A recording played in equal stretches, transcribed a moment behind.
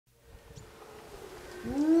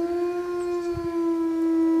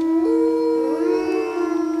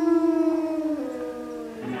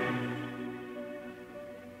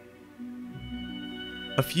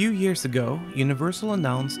A few years ago, Universal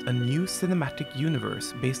announced a new cinematic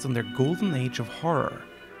universe based on their golden age of horror.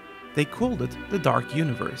 They called it the Dark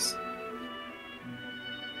Universe.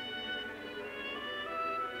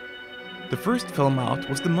 The first film out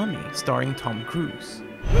was The Mummy, starring Tom Cruise.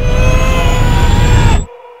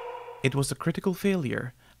 It was a critical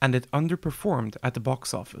failure, and it underperformed at the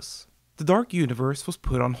box office. The Dark Universe was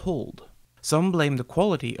put on hold. Some blamed the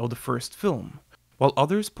quality of the first film, while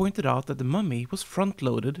others pointed out that The Mummy was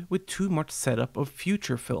front-loaded with too much setup of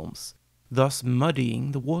future films, thus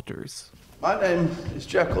muddying the waters. My name is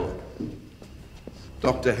Jekyll.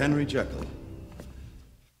 Dr. Henry Jekyll.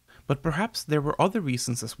 But perhaps there were other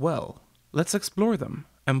reasons as well. Let's explore them,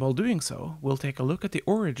 and while doing so, we'll take a look at the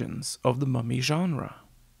origins of the mummy genre.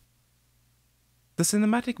 The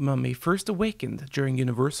cinematic mummy first awakened during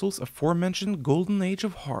Universal's aforementioned golden age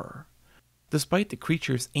of horror. Despite the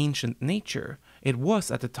creature's ancient nature, it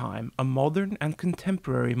was at the time a modern and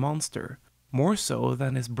contemporary monster, more so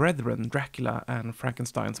than his brethren Dracula and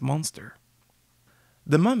Frankenstein's monster.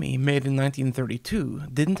 The Mummy, made in 1932,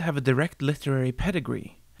 didn't have a direct literary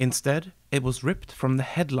pedigree. Instead, it was ripped from the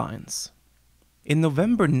headlines. In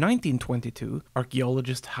November 1922,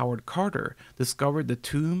 archaeologist Howard Carter discovered the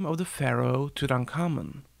tomb of the pharaoh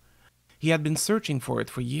Tutankhamun. He had been searching for it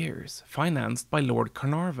for years, financed by Lord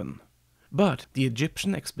Carnarvon. But the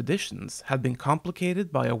Egyptian expeditions had been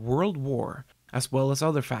complicated by a world war, as well as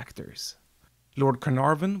other factors. Lord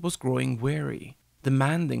Carnarvon was growing wary,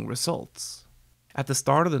 demanding results. At the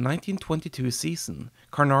start of the 1922 season,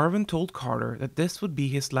 Carnarvon told Carter that this would be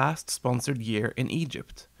his last sponsored year in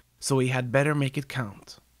Egypt, so he had better make it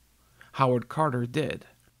count. Howard Carter did.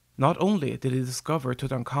 Not only did he discover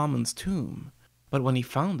Tutankhamun's tomb, but when he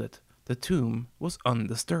found it, the tomb was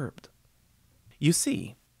undisturbed. You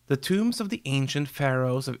see, the tombs of the ancient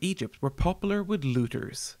pharaohs of Egypt were popular with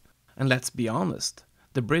looters. And let's be honest,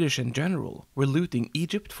 the British in general were looting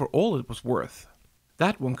Egypt for all it was worth.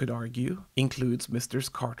 That, one could argue, includes Misters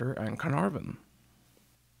Carter and Carnarvon.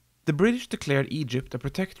 The British declared Egypt a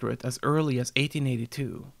protectorate as early as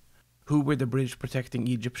 1882. Who were the British protecting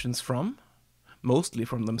Egyptians from? Mostly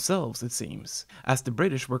from themselves, it seems, as the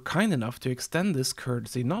British were kind enough to extend this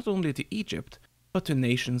courtesy not only to Egypt, but to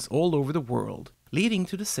nations all over the world, leading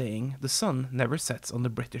to the saying, "the sun never sets on the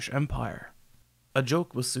British Empire." A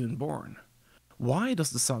joke was soon born. Why does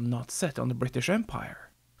the sun not set on the British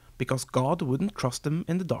Empire? Because God wouldn't trust them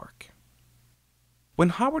in the dark. When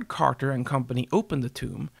Howard Carter and company opened the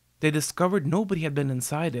tomb, they discovered nobody had been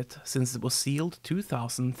inside it since it was sealed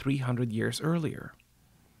 2,300 years earlier.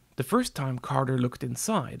 The first time Carter looked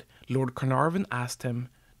inside, Lord Carnarvon asked him,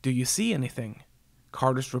 "Do you see anything?"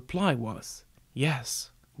 Carter's reply was,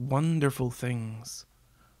 "Yes, wonderful things."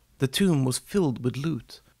 The tomb was filled with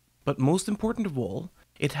loot, but most important of all,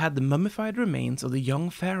 it had the mummified remains of the young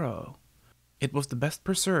pharaoh. It was the best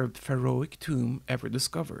preserved pharaohic tomb ever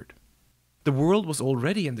discovered. The world was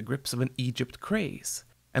already in the grips of an Egypt craze,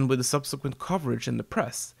 and with the subsequent coverage in the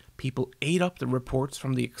press, people ate up the reports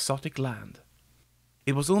from the exotic land.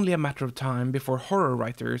 It was only a matter of time before horror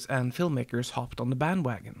writers and filmmakers hopped on the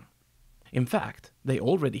bandwagon. In fact, they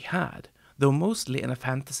already had, though mostly in a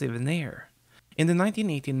fantasy veneer. In the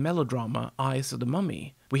 1918 melodrama Eyes of the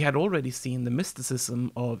Mummy, we had already seen the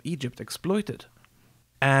mysticism of Egypt exploited.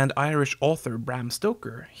 And Irish author Bram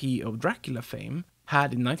Stoker, he of Dracula fame,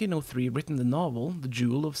 had in 1903 written the novel The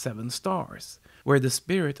Jewel of Seven Stars, where the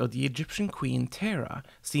spirit of the Egyptian queen Terra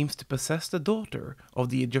seems to possess the daughter of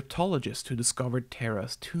the Egyptologist who discovered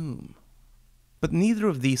Terra's tomb. But neither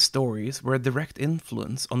of these stories were a direct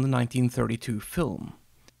influence on the 1932 film.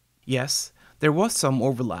 Yes, there was some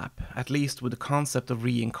overlap, at least with the concept of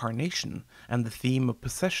reincarnation and the theme of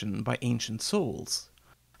possession by ancient souls.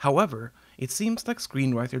 However, it seems like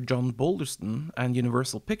screenwriter John Balderston and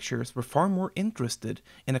Universal Pictures were far more interested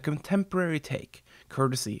in a contemporary take,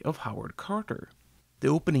 courtesy of Howard Carter. The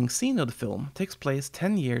opening scene of the film takes place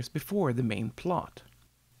 10 years before the main plot.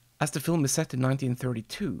 As the film is set in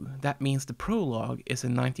 1932, that means the prologue is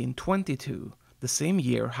in 1922, the same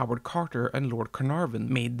year Howard Carter and Lord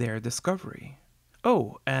Carnarvon made their discovery.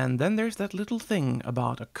 Oh, and then there's that little thing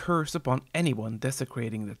about a curse upon anyone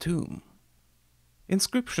desecrating the tomb.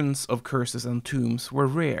 Inscriptions of curses on tombs were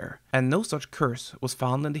rare, and no such curse was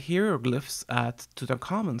found in the hieroglyphs at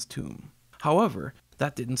Tutankhamun's tomb. However,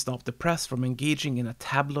 that didn't stop the press from engaging in a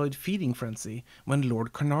tabloid feeding frenzy when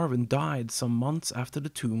Lord Carnarvon died some months after the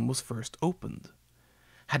tomb was first opened.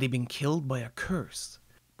 Had he been killed by a curse?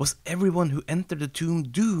 Was everyone who entered the tomb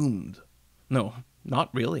doomed? No, not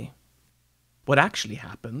really. What actually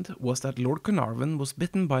happened was that Lord Carnarvon was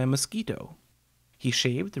bitten by a mosquito. He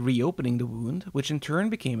shaved, reopening the wound, which in turn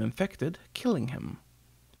became infected, killing him.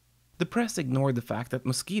 The press ignored the fact that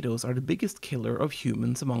mosquitoes are the biggest killer of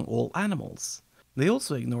humans among all animals. They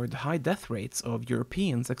also ignored the high death rates of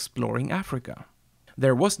Europeans exploring Africa.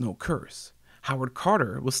 There was no curse. Howard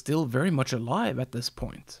Carter was still very much alive at this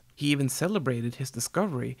point. He even celebrated his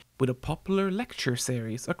discovery with a popular lecture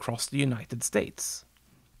series across the United States.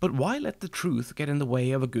 But why let the truth get in the way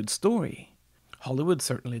of a good story? Hollywood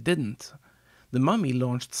certainly didn't. The Mummy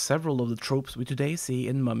launched several of the tropes we today see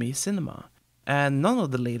in mummy cinema, and none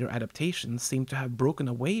of the later adaptations seem to have broken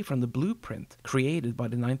away from the blueprint created by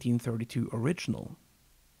the 1932 original.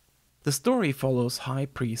 The story follows High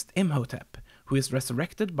Priest Imhotep, who is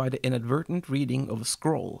resurrected by the inadvertent reading of a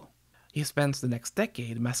scroll. He spends the next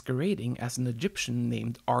decade masquerading as an Egyptian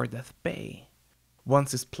named Ardeth Bey.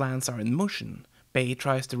 Once his plans are in motion, Bey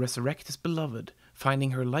tries to resurrect his beloved,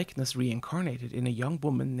 finding her likeness reincarnated in a young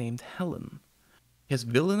woman named Helen. His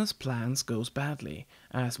villainous plans goes badly,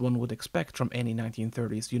 as one would expect from any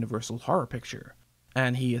 1930s Universal horror picture,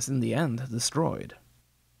 and he is in the end destroyed.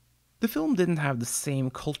 The film didn't have the same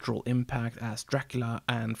cultural impact as Dracula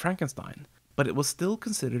and Frankenstein, but it was still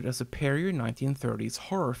considered a superior 1930s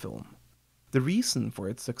horror film. The reason for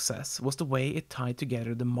its success was the way it tied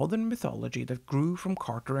together the modern mythology that grew from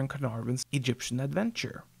Carter and Carnarvon's Egyptian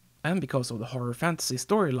adventure, and because of the horror fantasy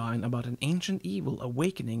storyline about an ancient evil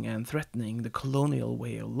awakening and threatening the colonial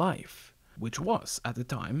way of life, which was, at the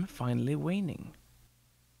time, finally waning.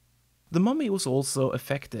 The Mummy was also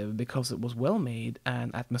effective because it was well made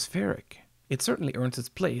and atmospheric. It certainly earns its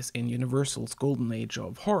place in Universal's golden age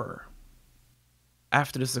of horror.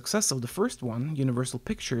 After the success of the first one, Universal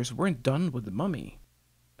Pictures weren't done with The Mummy.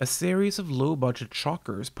 A series of low-budget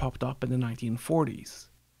shockers popped up in the 1940s.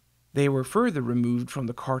 They were further removed from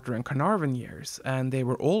the Carter and Carnarvon years, and they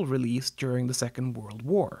were all released during the Second World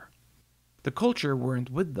War. The culture weren't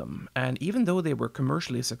with them, and even though they were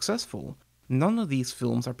commercially successful, none of these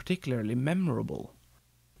films are particularly memorable.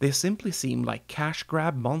 They simply seem like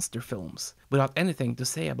cash-grab monster films, without anything to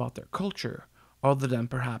say about their culture, other than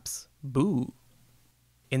perhaps, boo.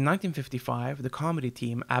 In 1955, the comedy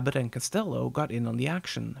team Abbott and Costello got in on the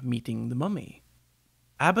action, meeting The Mummy.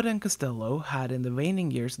 Abbott and Costello had in the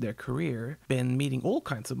waning years of their career been meeting all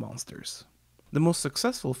kinds of monsters. The most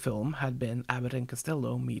successful film had been Abbott and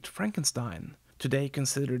Costello Meet Frankenstein, today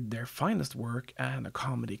considered their finest work and a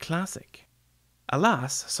comedy classic.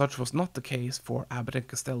 Alas, such was not the case for Abbott and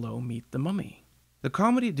Costello Meet the Mummy. The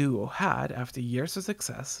comedy duo had, after years of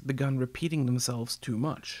success, begun repeating themselves too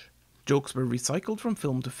much. Jokes were recycled from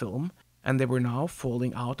film to film, and they were now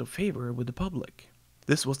falling out of favor with the public.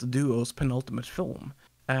 This was the duo's penultimate film,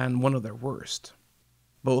 and one of their worst.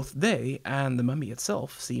 Both they and The Mummy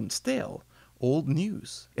itself seemed stale, old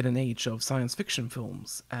news, in an age of science fiction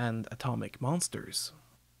films and atomic monsters.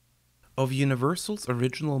 Of Universal's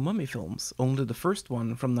original Mummy films, only the first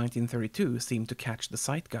one from 1932 seemed to catch the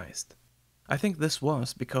zeitgeist. I think this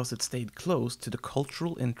was because it stayed close to the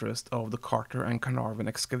cultural interest of the Carter and Carnarvon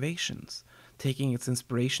excavations, taking its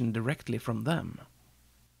inspiration directly from them.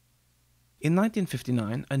 In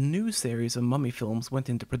 1959, a new series of mummy films went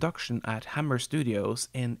into production at Hammer Studios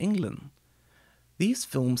in England. These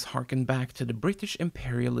films harken back to the British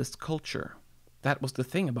imperialist culture. That was the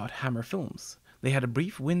thing about Hammer films. They had a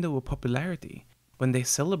brief window of popularity when they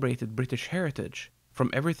celebrated British heritage, from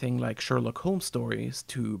everything like Sherlock Holmes stories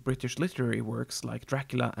to British literary works like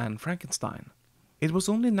Dracula and Frankenstein. It was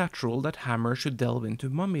only natural that Hammer should delve into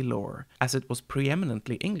mummy lore, as it was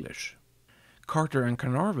preeminently English. Carter and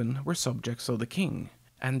Carnarvon were subjects of the king,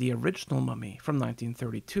 and the original Mummy from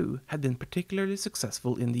 1932 had been particularly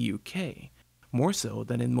successful in the UK, more so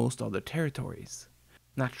than in most other territories.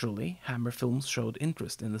 Naturally, Hammer films showed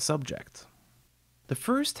interest in the subject. The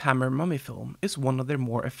first Hammer mummy film is one of their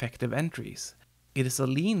more effective entries. It is a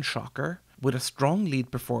lean shocker with a strong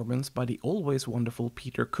lead performance by the always wonderful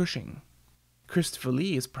Peter Cushing. Christopher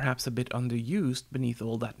Lee is perhaps a bit underused beneath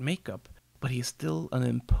all that makeup, but he is still an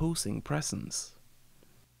imposing presence.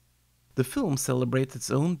 The film celebrates its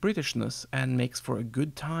own Britishness and makes for a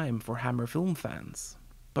good time for Hammer film fans.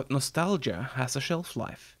 But nostalgia has a shelf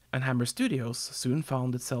life, and Hammer Studios soon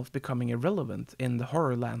found itself becoming irrelevant in the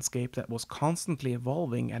horror landscape that was constantly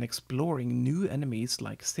evolving and exploring new enemies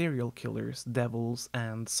like serial killers, devils,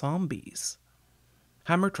 and zombies.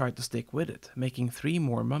 Hammer tried to stick with it, making 3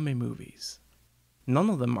 more mummy movies.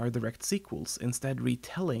 None of them are direct sequels, instead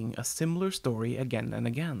retelling a similar story again and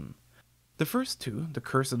again. The first 2, The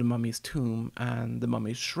Curse of the Mummy's Tomb and The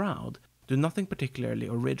Mummy's Shroud, do nothing particularly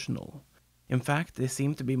original. In fact, they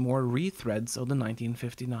seem to be more rethreads of the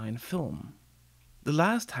 1959 film. The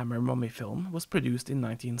last Hammer mummy film was produced in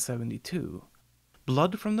 1972.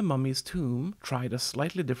 Blood from the Mummy's Tomb tried a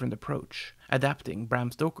slightly different approach, adapting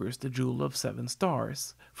Bram Stoker's The Jewel of Seven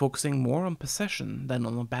Stars, focusing more on possession than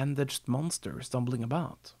on a bandaged monster stumbling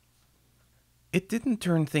about. It didn't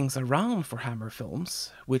turn things around for Hammer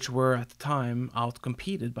films, which were at the time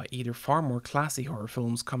outcompeted by either far more classy horror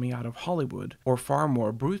films coming out of Hollywood or far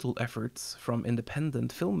more brutal efforts from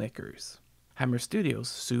independent filmmakers. Hammer Studios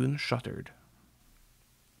soon shuttered.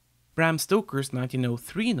 Bram Stoker's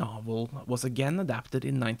 1903 novel was again adapted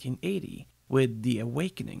in 1980 with The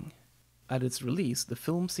Awakening. At its release, the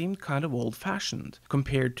film seemed kind of old-fashioned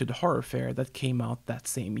compared to the horror fare that came out that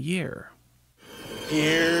same year.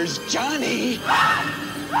 Here's Johnny!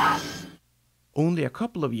 Only a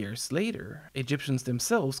couple of years later, Egyptians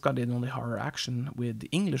themselves got in on the horror action with the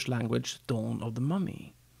English language Dawn of the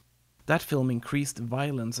Mummy. That film increased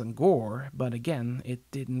violence and gore, but again, it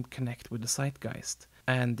didn't connect with the zeitgeist,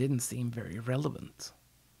 and didn't seem very relevant.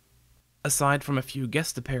 Aside from a few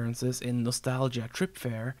guest appearances in nostalgia trip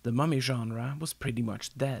fare, the mummy genre was pretty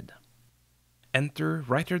much dead. Enter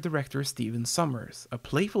writer-director Stephen Sommers, a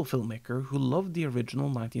playful filmmaker who loved the original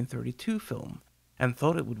 1932 film, and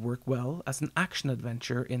thought it would work well as an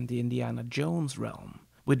action-adventure in the Indiana Jones realm,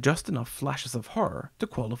 with just enough flashes of horror to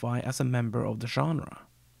qualify as a member of the genre.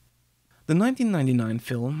 The 1999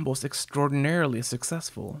 film was extraordinarily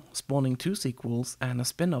successful, spawning 2 sequels and a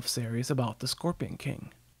spin-off series about the Scorpion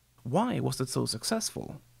King. Why was it so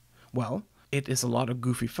successful? Well, it is a lot of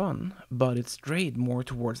goofy fun, but it strayed more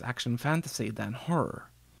towards action fantasy than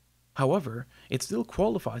horror. However, it still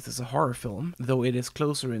qualifies as a horror film, though it is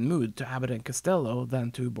closer in mood to Abbott and Costello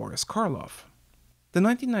than to Boris Karloff. The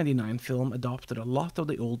 1999 film adopted a lot of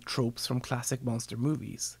the old tropes from classic monster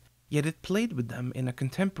movies, yet it played with them in a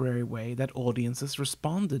contemporary way that audiences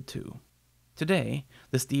responded to. Today,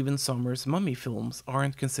 the Stephen Sommers mummy films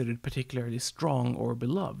aren't considered particularly strong or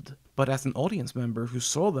beloved, but as an audience member who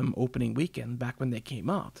saw them opening weekend back when they came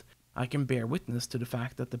out, I can bear witness to the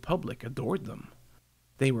fact that the public adored them.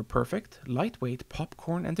 They were perfect, lightweight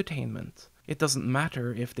popcorn entertainment. It doesn't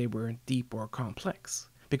matter if they were deep or complex,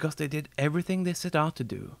 because they did everything they set out to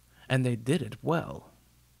do, and they did it well.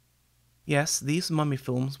 Yes, these mummy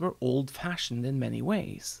films were old-fashioned in many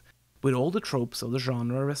ways, with all the tropes of the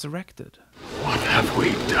genre resurrected. What have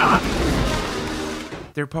we done?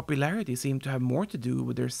 Their popularity seemed to have more to do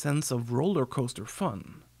with their sense of roller coaster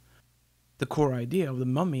fun. The core idea of the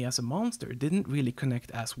mummy as a monster didn't really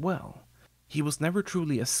connect as well. He was never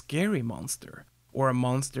truly a scary monster, or a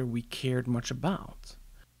monster we cared much about.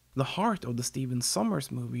 The heart of the Stephen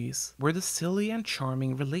Sommers movies were the silly and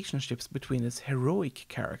charming relationships between his heroic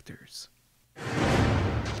characters.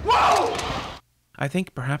 Whoa! I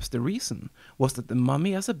think perhaps the reason was that the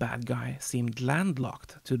mummy as a bad guy seemed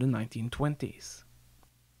landlocked to the 1920s.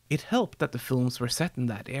 It helped that the films were set in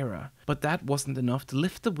that era, but that wasn't enough to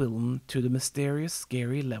lift the villain to the mysterious,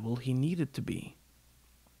 scary level he needed to be.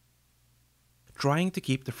 Trying to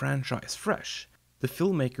keep the franchise fresh, the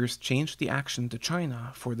filmmakers changed the action to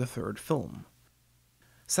China for the third film.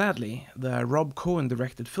 Sadly, the Rob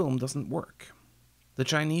Cohen-directed film doesn't work. The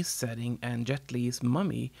Chinese setting and Jet Li's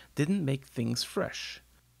Mummy didn't make things fresh.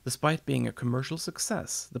 Despite being a commercial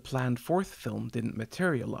success, the planned fourth film didn't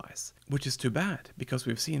materialize, which is too bad because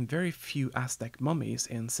we've seen very few Aztec mummies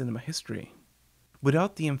in cinema history.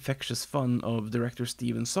 Without the infectious fun of director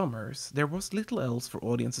Stephen Sommers, there was little else for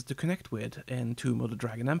audiences to connect with in Tomb of the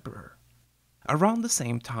Dragon Emperor. Around the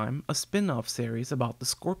same time, a spin-off series about the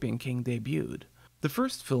Scorpion King debuted. The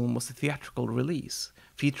first film was a theatrical release,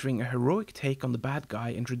 featuring a heroic take on the bad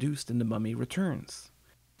guy introduced in The Mummy Returns.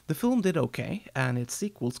 The film did okay, and its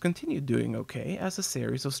sequels continued doing okay as a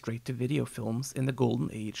series of straight-to-video films in the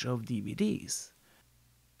golden age of DVDs.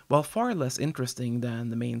 While far less interesting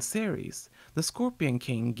than the main series, The Scorpion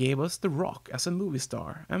King gave us The Rock as a movie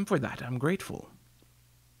star, and for that I'm grateful.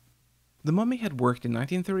 The Mummy had worked in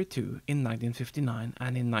 1932, in 1959,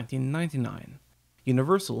 and in 1999.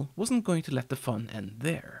 Universal wasn't going to let the fun end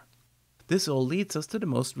there. This all leads us to the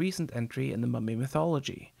most recent entry in the Mummy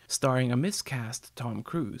mythology, starring a miscast Tom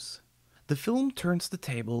Cruise. The film turns the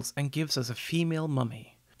tables and gives us a female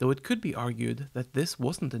mummy, though it could be argued that this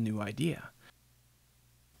wasn't a new idea.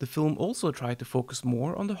 The film also tried to focus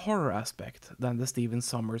more on the horror aspect than the Stephen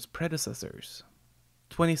Sommers predecessors.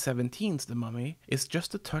 2017's The Mummy is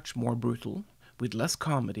just a touch more brutal, with less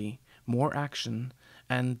comedy, more action,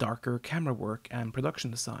 and darker camera work and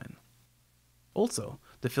production design. Also,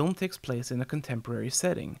 the film takes place in a contemporary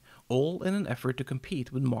setting, all in an effort to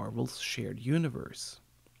compete with Marvel's shared universe.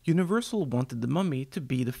 Universal wanted The Mummy to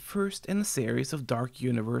be the first in a series of dark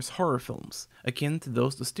universe horror films, akin to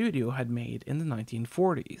those the studio had made in the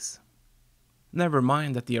 1940s. Never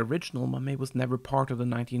mind that the original Mummy was never part of the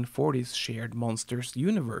 1940s shared monsters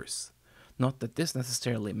universe. Not that this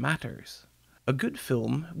necessarily matters. A good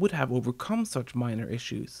film would have overcome such minor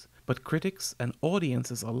issues, but critics and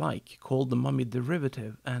audiences alike called The Mummy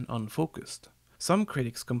derivative and unfocused. Some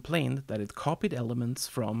critics complained that it copied elements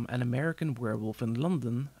from An American Werewolf in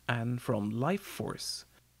London and from Life Force,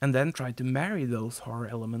 and then tried to marry those horror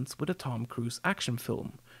elements with a Tom Cruise action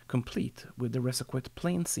film, complete with the Resequit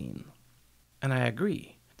plane scene. And I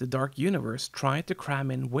agree, the Dark Universe tried to cram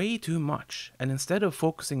in way too much, and instead of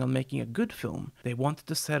focusing on making a good film, they wanted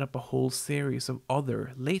to set up a whole series of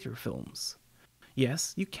other, later films.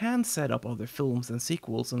 Yes, you can set up other films and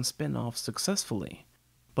sequels and spin-offs successfully,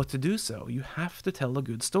 but to do so, you have to tell a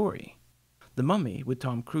good story. The Mummy with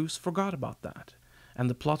Tom Cruise forgot about that, and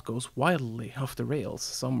the plot goes wildly off the rails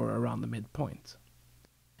somewhere around the midpoint.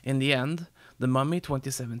 In the end, The Mummy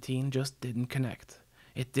 2017 just didn't connect.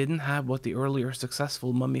 It didn't have what the earlier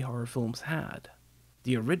successful mummy horror films had.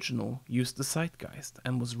 The original used the zeitgeist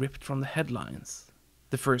and was ripped from the headlines.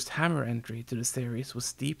 The first Hammer entry to the series was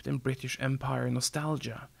steeped in British Empire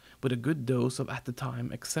nostalgia, with a good dose of at the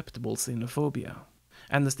time acceptable xenophobia.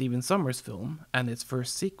 And the Stephen Sommers film, and its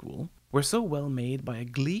first sequel, were so well made by a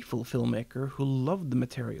gleeful filmmaker who loved the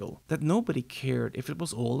material that nobody cared if it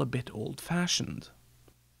was all a bit old-fashioned.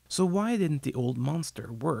 So why didn't the old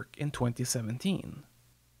monster work in 2017?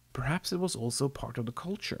 Perhaps it was also part of the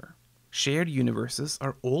culture. Shared universes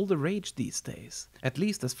are all the rage these days, at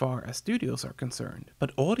least as far as studios are concerned,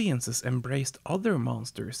 but audiences embraced other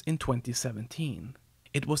monsters in 2017.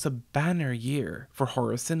 It was a banner year for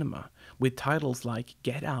horror cinema, with titles like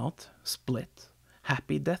Get Out, Split,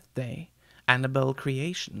 Happy Death Day, Annabelle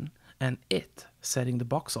Creation, and It setting the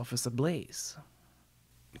box office ablaze.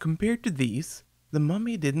 Compared to these, The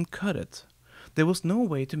Mummy didn't cut it. There was no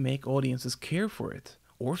way to make audiences care for it,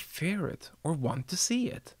 or fear it, or want to see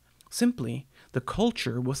it. Simply, the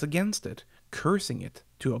culture was against it, cursing it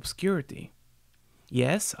to obscurity.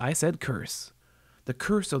 Yes, I said curse. The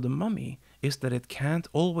curse of The Mummy is that it can't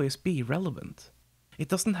always be relevant. It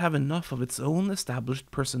doesn't have enough of its own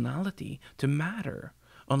established personality to matter,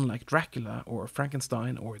 unlike Dracula or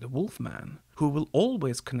Frankenstein or the Wolfman, who will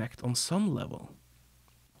always connect on some level.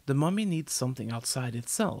 The Mummy needs something outside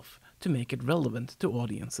itself to make it relevant to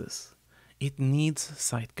audiences. It needs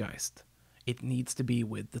zeitgeist. It needs to be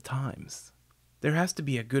with the times. There has to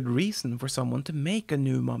be a good reason for someone to make a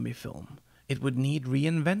new Mummy film. It would need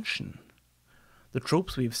reinvention. The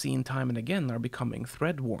tropes we've seen time and again are becoming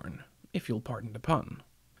thread-worn, if you'll pardon the pun.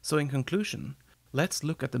 So in conclusion, let's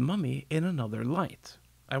look at the Mummy in another light.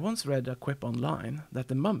 I once read a quip online that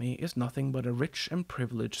the Mummy is nothing but a rich and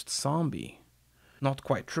privileged zombie. Not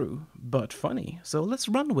quite true, but funny, so let's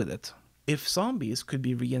run with it. If zombies could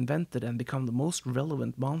be reinvented and become the most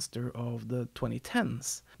relevant monster of the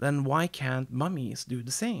 2010s, then why can't mummies do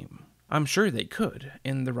the same? I'm sure they could,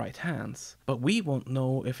 in the right hands, but we won't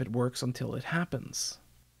know if it works until it happens.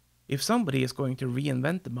 If somebody is going to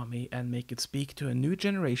reinvent the Mummy and make it speak to a new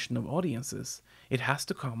generation of audiences, it has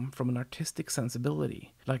to come from an artistic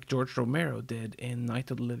sensibility, like George Romero did in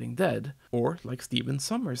Night of the Living Dead, or like Stephen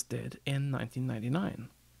Sommers did in 1999.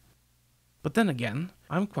 But then again,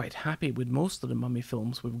 I'm quite happy with most of the Mummy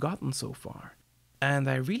films we've gotten so far, and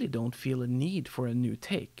I really don't feel a need for a new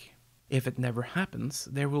take. If it never happens,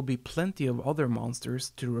 there will be plenty of other monsters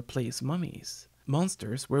to replace mummies.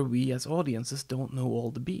 Monsters where we as audiences don't know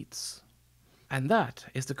all the beats. And that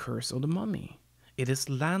is the curse of the Mummy. It is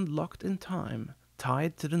landlocked in time,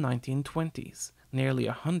 tied to the 1920s, nearly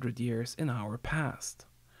 100 years in our past.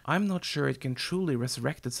 I'm not sure it can truly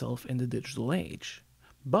resurrect itself in the digital age,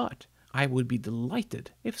 but I would be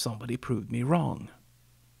delighted if somebody proved me wrong.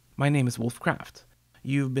 My name is Wolfcraft.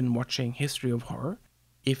 You've been watching History of Horror.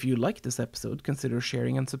 If you liked this episode, consider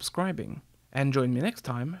sharing and subscribing. And join me next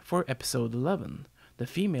time for episode 11, The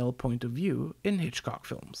Female Point of View in Hitchcock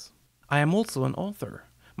Films. I am also an author.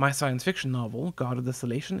 My science fiction novel, God of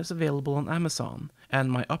Desolation, is available on Amazon,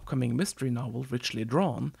 and my upcoming mystery novel, Richly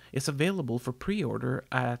Drawn, is available for pre-order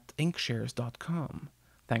at inkshares.com.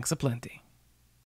 Thanks a plenty.